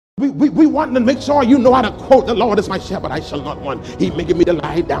We want to make sure you know how to quote, the Lord is my shepherd, I shall not want. He maketh me to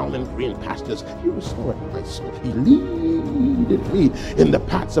lie down in green pastures. He restored my soul. He leadeth me in the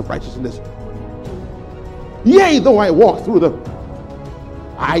paths of righteousness. Yea, though I walk through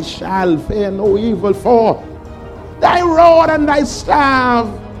I shall fear no evil, for thy rod and thy staff.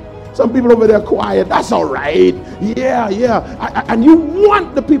 Some people over there quiet. That's all right. Yeah. And you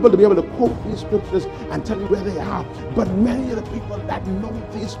want the people to be able to quote these scriptures and tell you where they are. But many of the people that know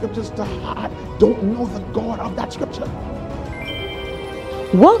these scriptures to heart don't know the God of that scripture.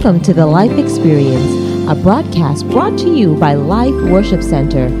 Welcome to the Life Experience, a broadcast brought to you by Life Worship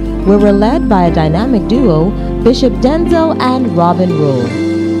Center, where we're led by a dynamic duo, Bishop Denzel and Robin Rule.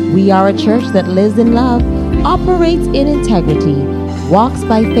 We are a church that lives in love, operates in integrity, walks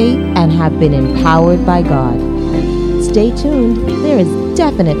by faith, and have been empowered by God. Stay tuned, there is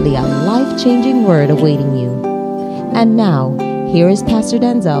definitely a life-changing word awaiting you. And now, here is Pastor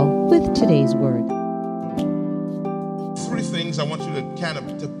Denzel with today's word. Three things I want you to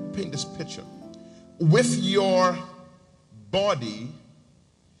to paint this picture. With your body,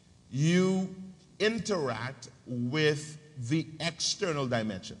 you interact with the external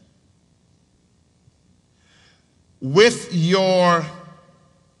dimension. With your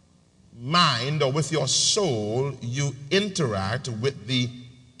mind or with your soul, you interact with the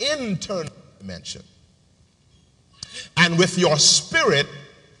internal dimension. And with your spirit,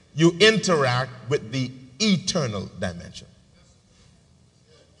 you interact with the eternal dimension.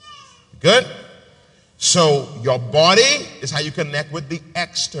 Good? So your body is how you connect with the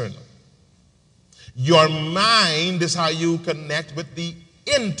external. Your mind is how you connect with the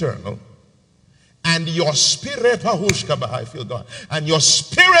internal. And your spirit, I feel God. And your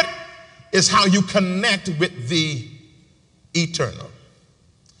spirit is how you connect with the eternal.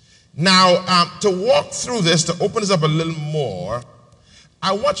 Now, to walk through this, to open this up a little more,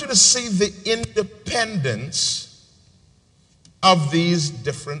 I want you to see the independence of these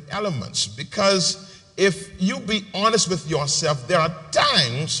different elements. Because if you be honest with yourself, there are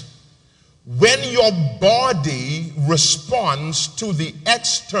times when your body responds to the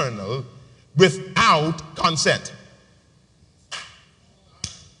external without consent.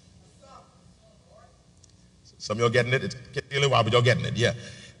 Some of you are getting it. It's getting a little while, but you're getting it. Yeah.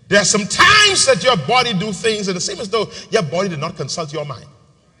 There are some times that your body do things and it seems as though your body did not consult your mind.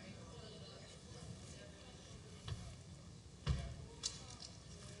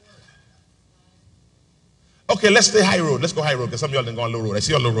 Okay, let's stay high road. Let's go high road because some of y'all didn't go on low road. I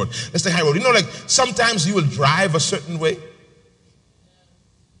see you on low road. Let's stay high road. You know, like sometimes you will drive a certain way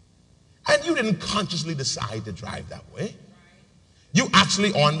and you didn't consciously decide to drive that way. You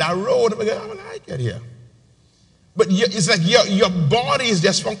actually on that road. I get here. But it's like your body is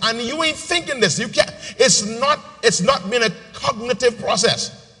just wrong, and you ain't thinking this. You can't. It's not been a cognitive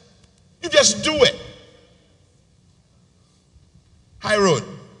process. You just do it. High road,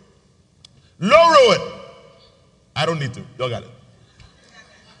 low road. I don't need to. Y'all got it.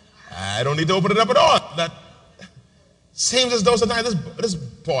 I don't need to open it up at all. That seems as though sometimes this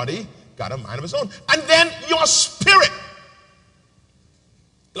body got a mind of its own, and then your spirit.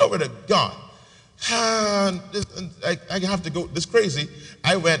 Glory to God. I have to go this crazy.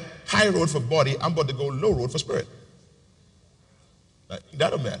 I went high road for body. I'm about to go low road for spirit.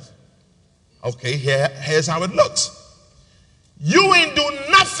 That a mess. Okay, here's how it looks. You ain't do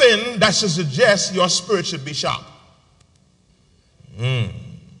nothing that should suggest your spirit should be sharp.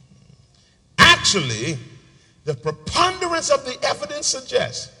 Actually, the preponderance of the evidence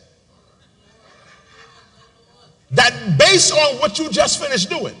suggests that based on what you just finished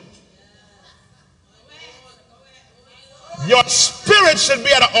doing, your spirit should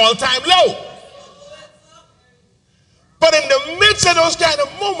be at an all-time low. But in the midst of those kind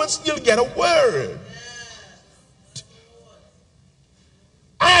of moments, you'll get a word.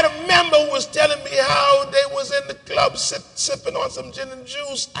 I had a member who was telling me how they was in the club sipping on some gin and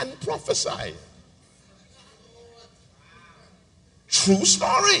juice and prophesying. True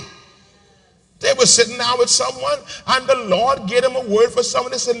story. They were sitting down with someone and the Lord gave them a word for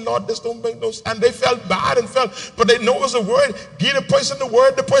someone. They said, Lord, this don't make no sense. And they felt bad and but they know it was a word. Give the person the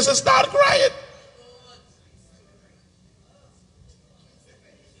word, the person started crying.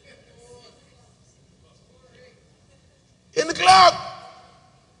 In the club.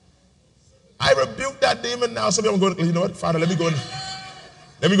 I rebuke that demon now. Some of them are going, you know what, Father, let me go to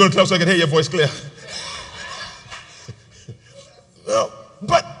the club so I can hear your voice clear. Well,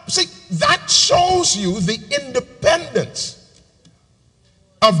 but see, that shows you the independence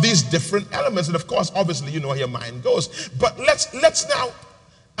of these different elements. And of course, obviously, you know how your mind goes. But let's now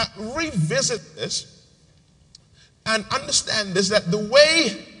revisit this and understand this, that the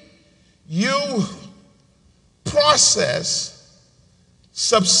way you process,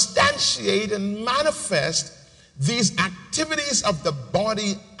 substantiate, and manifest these activities of the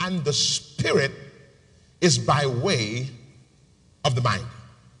body and the spirit is by way of the mind.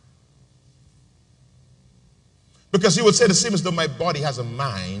 Because you would say the same as though my body has a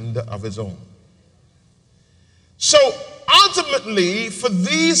mind of its own. So ultimately, for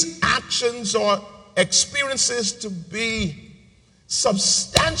these actions or experiences to be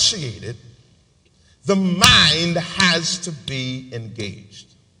substantiated, the mind has to be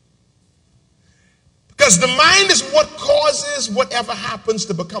engaged. Because the mind is what causes whatever happens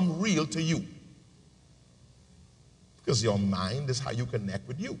to become real to you. Because your mind is how you connect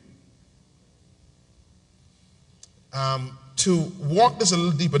with you. To walk this a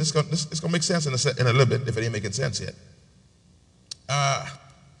little deeper, it's going to make sense in a little bit if it ain't making sense yet.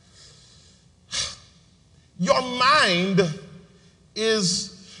 Your mind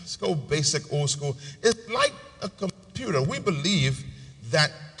is, let's go basic, old school. It's like a computer. We believe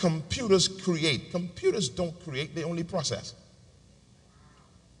that computers create. Computers don't create, they only process.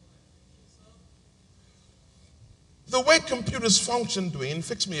 The way computers function, Dwayne,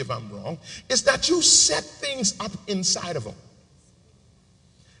 fix me if I'm wrong, is that you set things up inside of them.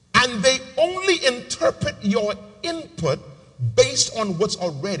 And they only interpret your input based on what's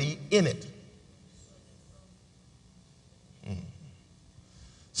already in it.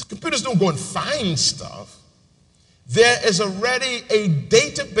 So computers don't go and find stuff. There is already a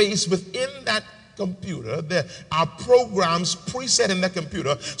database within that computer. There are programs preset in the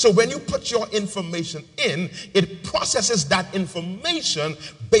computer. So when you put your information in, it processes that information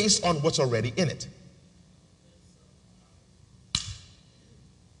based on what's already in it.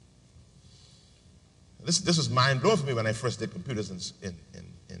 This was mind-blowing for me when I first did computers in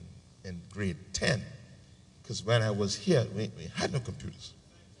grade 10. Because when I was here, we had no computers.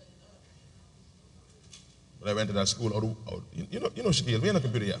 When I went to that school, you know, Shaquille, we had no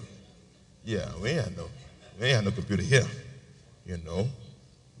computer here. Yeah, we ain't had no computer here. You know,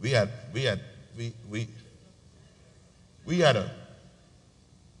 we had a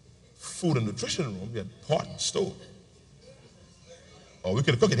food and nutrition room. We had pot and stove. Oh, we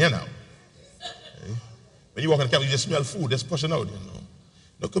could cook it here now. Okay. When you walk on the campus, you just smell food just pushing out. You know,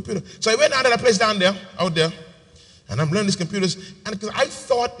 no computer. So I went out to that place out there, and I'm learning these computers. And because I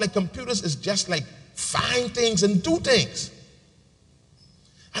thought like computers is just like find things and do things.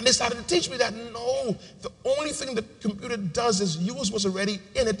 And they started to teach me that no, the only thing the computer does is use what's already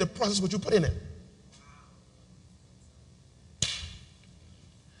in it to process what you put in it.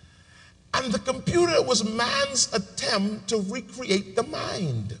 And the computer was man's attempt to recreate the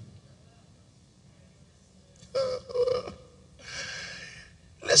mind.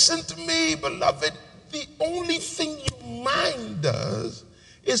 Listen to me, beloved. The only thing your mind does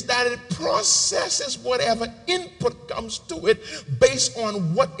is that it processes whatever input comes to it based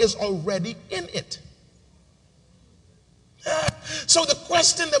on what is already in it. So the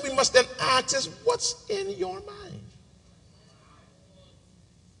question that we must then ask is, what's in your mind?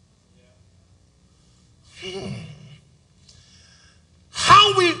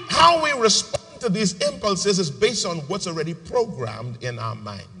 How we respond to these impulses is based on what's already programmed in our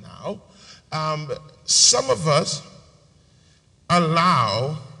mind now. Some of us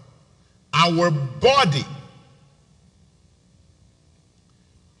allow our body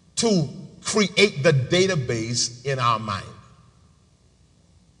to create the database in our mind.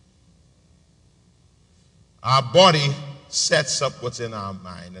 Our body sets up what's in our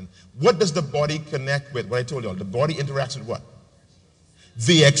mind. And what does the body connect with? What I told you all, the body interacts with what?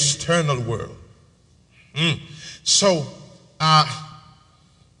 The external world. So,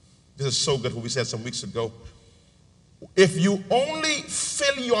 this is so good what we said some weeks ago. If you only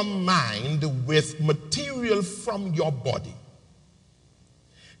fill your mind with material from your body,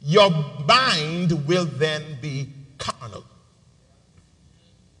 your mind will then be carnal.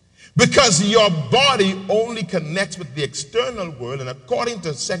 Because your body only connects with the external world, and according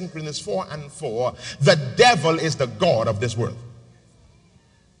to 2 Corinthians 4:4, the devil is the god of this world.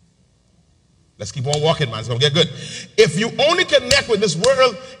 Let's keep on walking, man. It's going to get good. If you only connect with this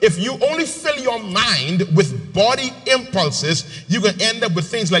world, if you only fill your mind with body impulses, you can end up with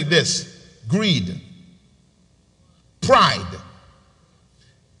things like this: greed, pride,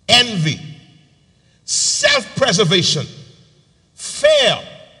 envy, self-preservation, fear,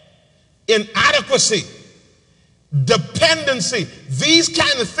 inadequacy, dependency. These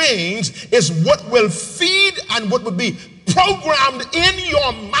kind of things is what will feed and what will be programmed in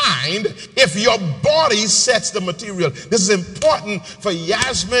your mind if your body sets the material. This is important for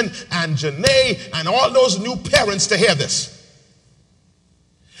Yasmin and Janae and all those new parents to hear this.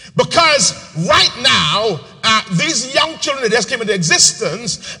 Because right now, these young children that just came into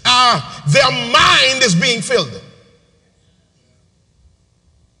existence, their mind is being filled.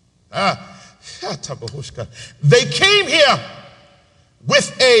 They came here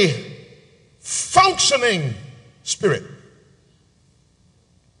with a functioning spirit,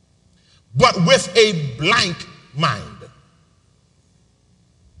 but with a blank mind.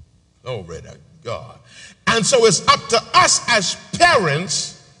 Glory to God. And so it's up to us as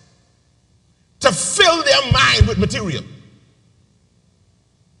parents to fill their mind with material.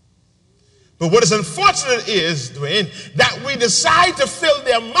 But what is unfortunate is, Dwayne, that we decide to fill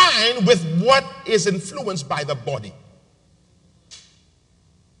their mind with what is influenced by the body.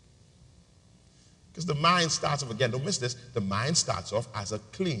 Because the mind starts off, again, don't miss this, the mind starts off as a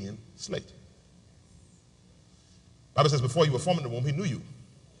clean slate. The Bible says before you were formed in the womb, he knew you.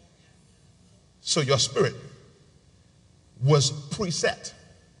 So your spirit was preset.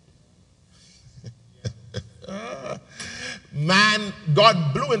 Man,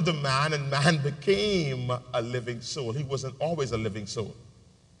 God blew into man, and man became a living soul. He wasn't always a living soul.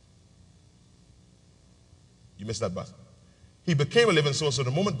 You missed that bus. He became a living soul, so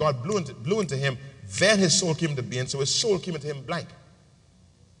the moment God blew into him, then his soul came into being, so his soul came into him blank.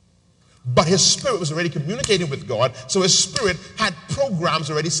 But his spirit was already communicating with God, so his spirit had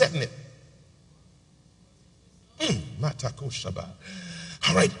programs already set in it.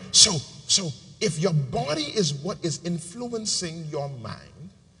 All right, so if your body is what is influencing your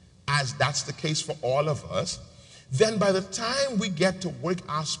mind, as that's the case for all of us, then by the time we get to work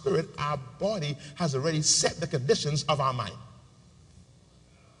our spirit, our body has already set the conditions of our mind.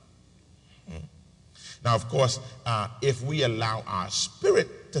 Now, of course, if we allow our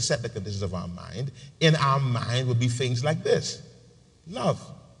spirit to set the conditions of our mind, in our mind will be things like this: love,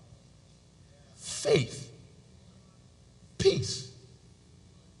 faith, peace,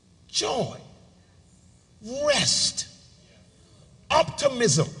 joy, rest,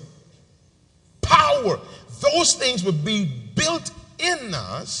 optimism, power. Those things would be built in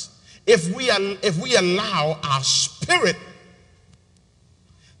us if we allow our spirit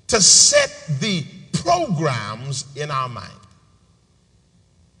to set the programs in our mind.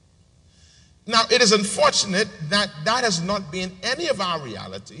 Now, it is unfortunate that that has not been any of our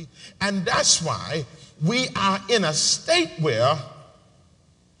reality, and that's why we are in a state where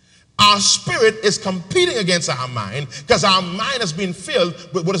our spirit is competing against our mind, because our mind has been filled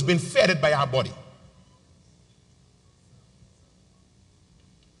with what has been fed by our body.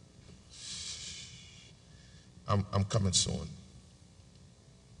 I'm coming soon.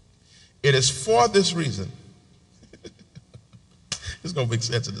 It is for this reason, it's going to make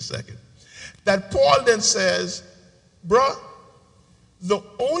sense in a second, that Paul then says, bruh, the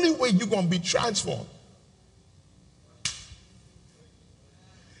only way you're going to be transformed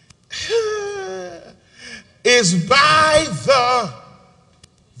is by the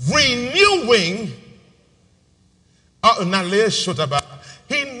renewing.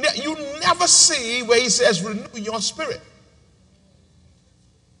 You never see where he says renew your spirit,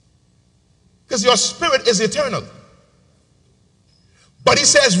 because your spirit is eternal. But he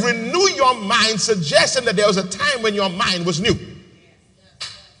says renew your mind, suggesting that there was a time when your mind was new.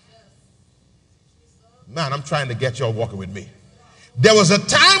 Man, I'm trying to get y'all walking with me. There was a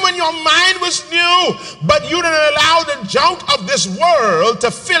time when your mind was new, but you didn't allow the junk of this world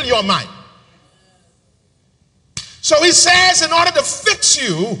to fill your mind. So he says, in order to fix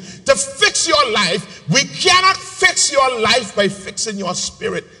you, to fix your life, we cannot fix your life by fixing your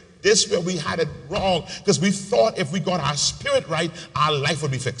spirit. This is where we had it wrong, because we thought if we got our spirit right, our life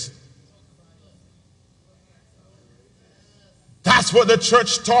would be fixed. That's what the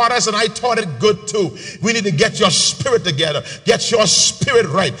church taught us, and I taught it good too. We need to get your spirit together. Get your spirit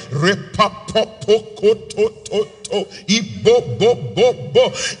right.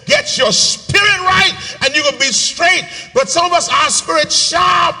 Get your spirit right, and you can be straight. But some of us, our spirit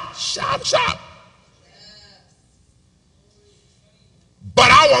sharp. But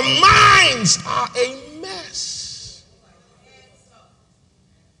our minds are a mess.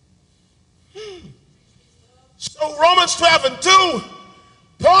 So Romans 12 and 2,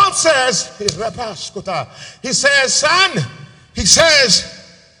 Paul says, he says, son, he says,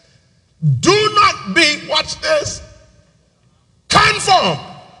 do not be, watch this, conformed.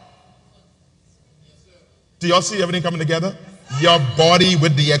 Do y'all see everything coming together? Your body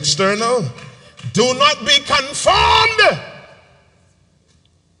with the external. Do not be conformed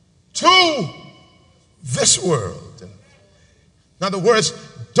to this world. In other words,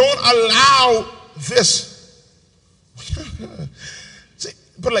 don't allow this. See,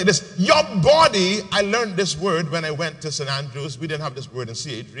 put it like this. Your body, I learned this word when I went to St. Andrews. We didn't have this word in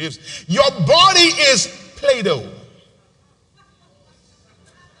C.H. Reeves. Your body is Play-Doh.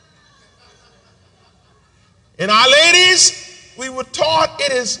 In Our Ladies, we were taught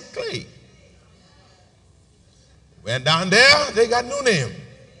it is clay. Went down there, they got a new name.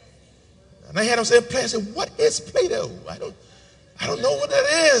 And I had them say, I said, what is Play-Doh? I don't know what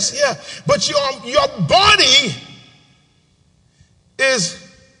that is. Yeah. But your body is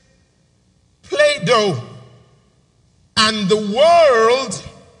Play-Doh. And the world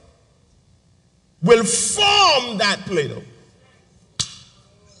will form that Play-Doh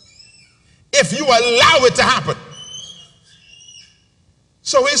if you allow it to happen.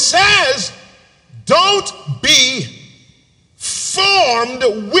 So it says, don't be formed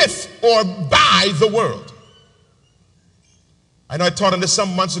with or by the world. I know I taught on this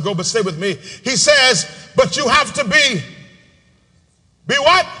some months ago, but stay with me. He says, but you have to be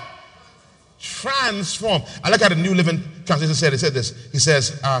what? Transformed. I like how the New Living Translation said. It said this. He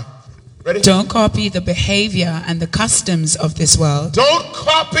says, ready? Don't copy the behavior and the customs of this world. Don't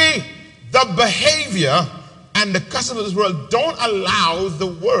copy the behavior and the customs of this world. Don't allow the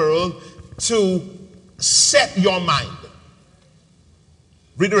world to set your mind.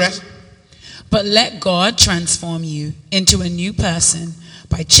 Read the rest. But let God transform you into a new person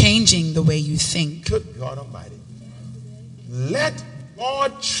by changing the way you think. Good God Almighty. Let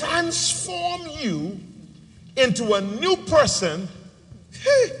God transform you into a new person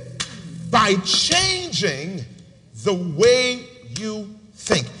by changing the way you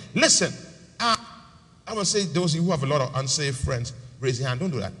think. Listen, I want to say those of you who have a lot of unsaved friends, raise your hand. Don't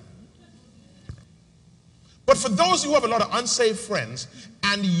do that. But for those who have a lot of unsaved friends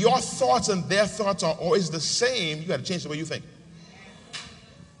and your thoughts and their thoughts are always the same, you got to change the way you think.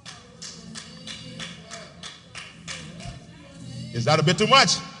 Is that a bit too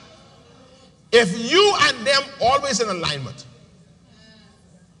much? If you and them always in alignment,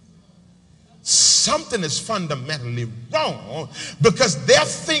 something is fundamentally wrong because their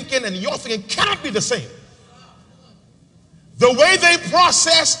thinking and your thinking cannot be the same. The way they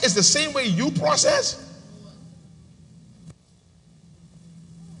process is the same way you process.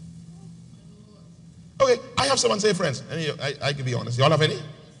 Okay, I have some unsaved friends. I can be honest. Y'all have any?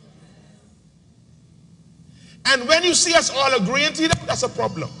 And when you see us all agreeing to that, that's a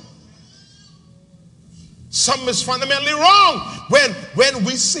problem. Something is fundamentally wrong when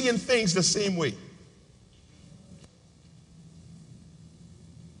we seeing things the same way.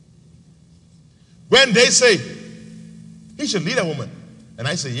 When they say, he should lead a woman. And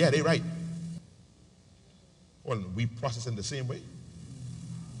I say, yeah, they're right. Well, we process in the same way.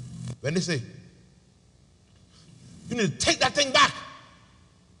 When they say, you need to take that thing back.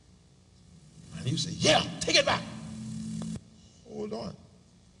 And you say, yeah, take it back. Hold on.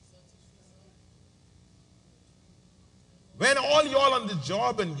 When all y'all on the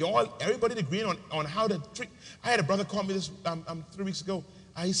job and everybody agreeing on how to treat. I had a brother call me this 3 weeks ago.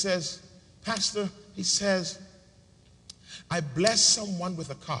 He says, Pastor, he says, I blessed someone with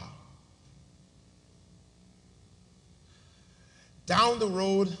a car. Down the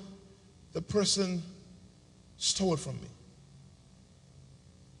road, the person stole from me.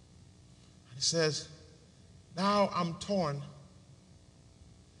 And he says, now I'm torn.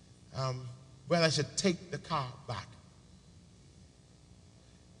 Well, I should take the car back.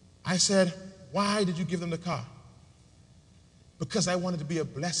 I said, why did you give them the car? Because I wanted to be a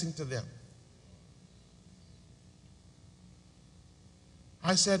blessing to them.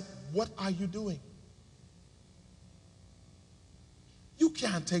 I said, what are you doing? You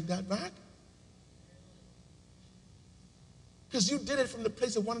can't take that back. Because you did it from the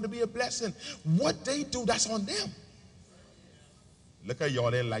place of wanting to be a blessing. What they do, that's on them. Look at y'all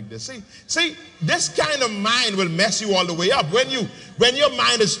there like this. See, this kind of mind will mess you all the way up. When your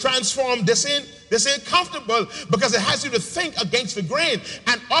mind is transformed, this ain't comfortable because it has you to think against the grain.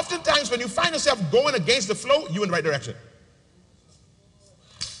 And oftentimes when you find yourself going against the flow, you're in the right direction.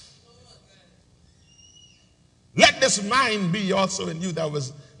 Let this mind be also in you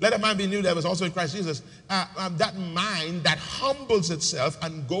let a mind be in you that was also in Christ Jesus. That mind that humbles itself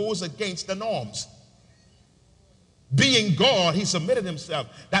and goes against the norms. Being God, he submitted himself.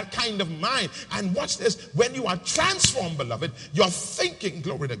 That kind of mind. And watch this. When you are transformed, beloved, your thinking,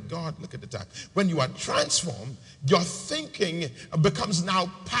 glory to God, look at the time. When you are transformed, your thinking becomes now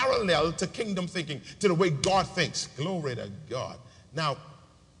parallel to kingdom thinking, to the way God thinks. Glory to God. Now,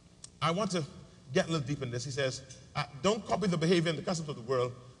 I want to get a little deep in this. He says, don't copy the behavior and the customs of the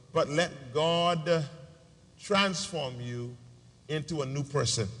world, but let God transform you into a new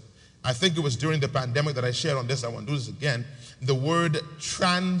person. I think it was during the pandemic that I shared on this. I want to do this again. The word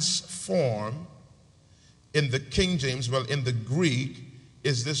transform in the King James, well, in the Greek,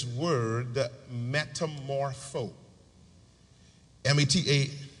 is this word metamorpho.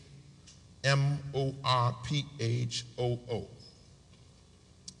 metamorphoo.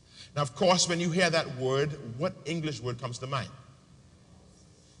 Now, of course, when you hear that word, what English word comes to mind?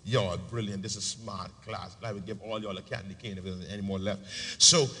 Y'all brilliant. This is a smart class. I would give all y'all a candy cane if there's any more left.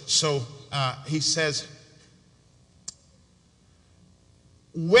 So he says,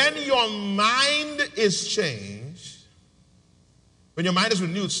 when your mind is changed, when your mind is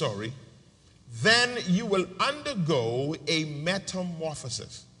renewed, then you will undergo a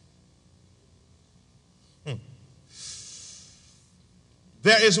metamorphosis.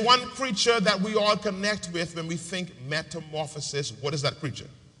 There is one creature that we all connect with when we think metamorphosis. What is that creature?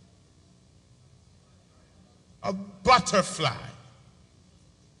 A butterfly.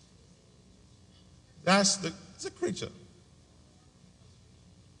 It's a creature.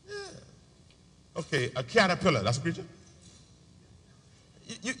 Yeah. Okay, a caterpillar, that's a creature.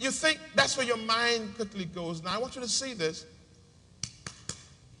 You think that's where your mind quickly goes. Now I want you to see this.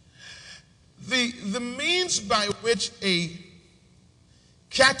 The means by which a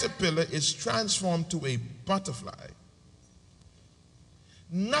caterpillar is transformed to a butterfly,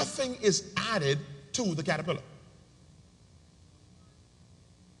 nothing is added to the caterpillar.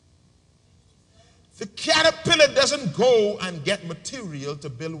 The caterpillar doesn't go and get material to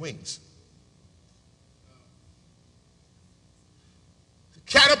build wings. The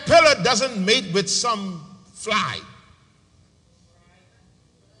caterpillar doesn't mate with some fly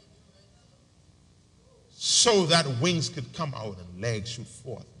so that wings could come out and legs shoot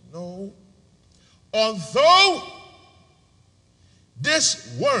forth. No. Although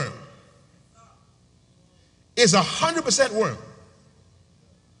this worm is 100% worm,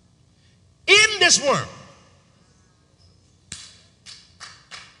 in this worm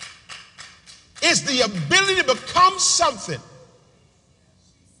is the ability to become something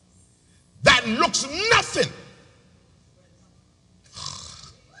that looks nothing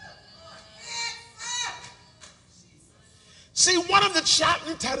See, one of the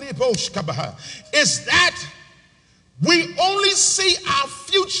challenges is that we only see our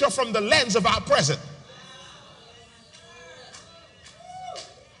future from the lens of our present.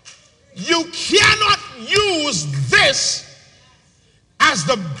 You cannot use this as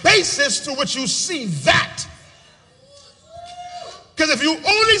the basis to which you see that. Because if you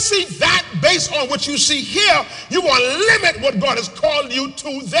only see that based on what you see here, you will limit what God has called you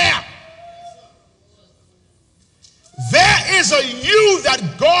to there. There is a you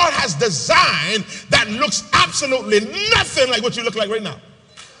that God has designed that looks absolutely nothing like what you look like right now.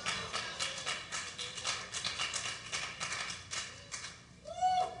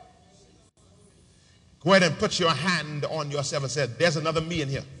 Go ahead and put your hand on yourself and say, there's another me in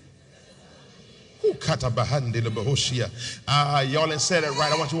here. Y'all ain't said it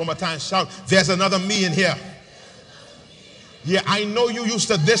right. I want you one more time. Shout, there's another me in here. Yeah, I know you used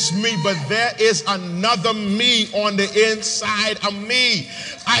to this me, but there is another me on the inside of me.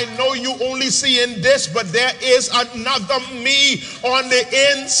 I know you only see in this, but there is another me on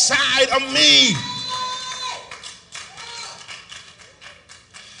the inside of me.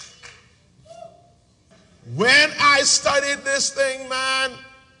 When I studied this thing, man,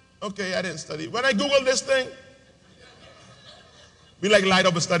 okay, I didn't study. When I Googled this thing, we like light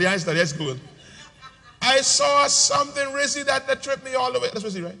up a study. I ain't study, I just Googled. I saw something, Rizzy, that tripped me all the way. That's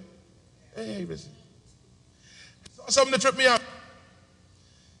Rizzy, right? Hey, Rizzy. I saw something that tripped me out.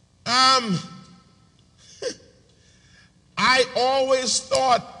 I always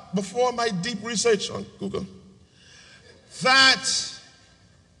thought, before my deep research on Google, that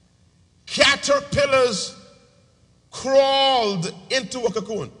caterpillars crawled into a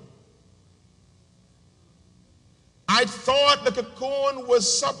cocoon. I thought the cocoon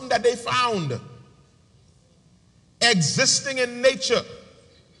was something that they found existing in nature,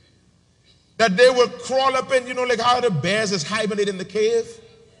 that they would crawl up in, you know, like how the bears is hibernate in the cave.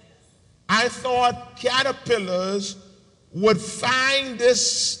 I thought caterpillars would find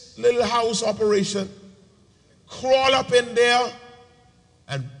this little house operation, crawl up in there,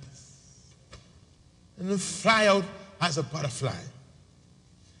 and then fly out as a butterfly.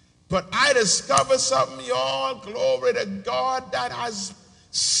 But I discovered something, y'all, glory to God, that has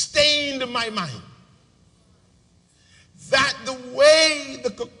stained my mind. That the way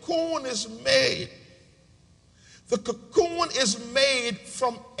the cocoon is made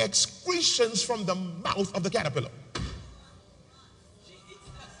from excretions from the mouth of the caterpillar.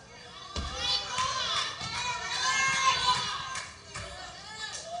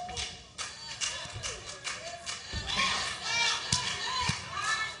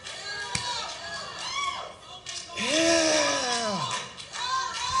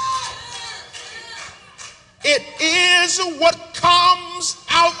 It is what comes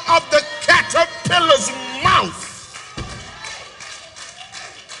out of the caterpillar's mouth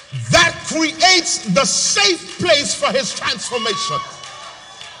that creates the safe place for his transformation.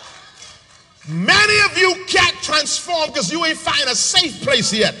 Many of you can't transform because you ain't find a safe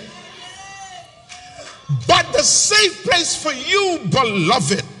place yet. But the safe place for you,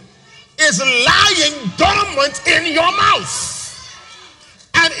 beloved, is lying dormant in your mouth.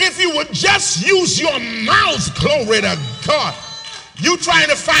 And if you would just use your mouth, glory to God. You trying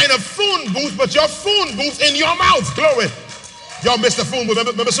to find a phone booth, but your phone booth in your mouth, glory. Y'all missed the phone booth.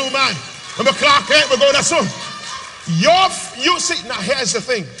 Remember soon, man? Remember Clark Kent? We're going that soon. You see, now here's the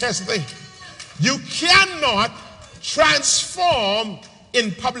thing. You cannot transform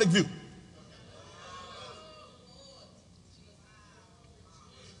in public view.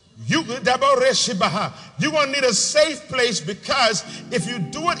 You're going to need a safe place, because if you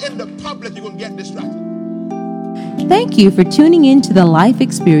do it in the public, you're going to get distracted. Thank you for tuning in to the Life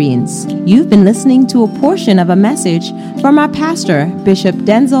Experience. You've been listening to a portion of a message from our pastor, Bishop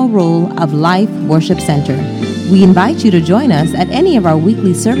Denzel Rolle of Life Worship Center. We invite you to join us at any of our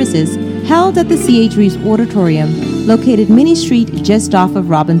weekly services held at the C.H. Reeves Auditorium, located Minnie Street just off of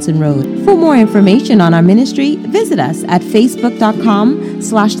Robinson Road. For more information on our ministry, visit us at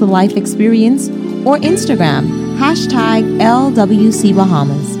facebook.com/The Life Experience or Instagram #LWC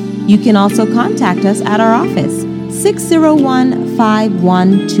Bahamas. You can also contact us at our office,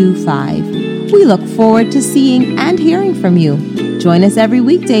 601-5125. We look forward to seeing and hearing from you. Join us every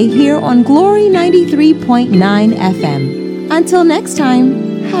weekday here on Glory 93.9 FM. Until next time,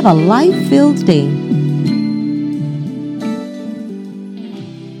 have a life-filled day.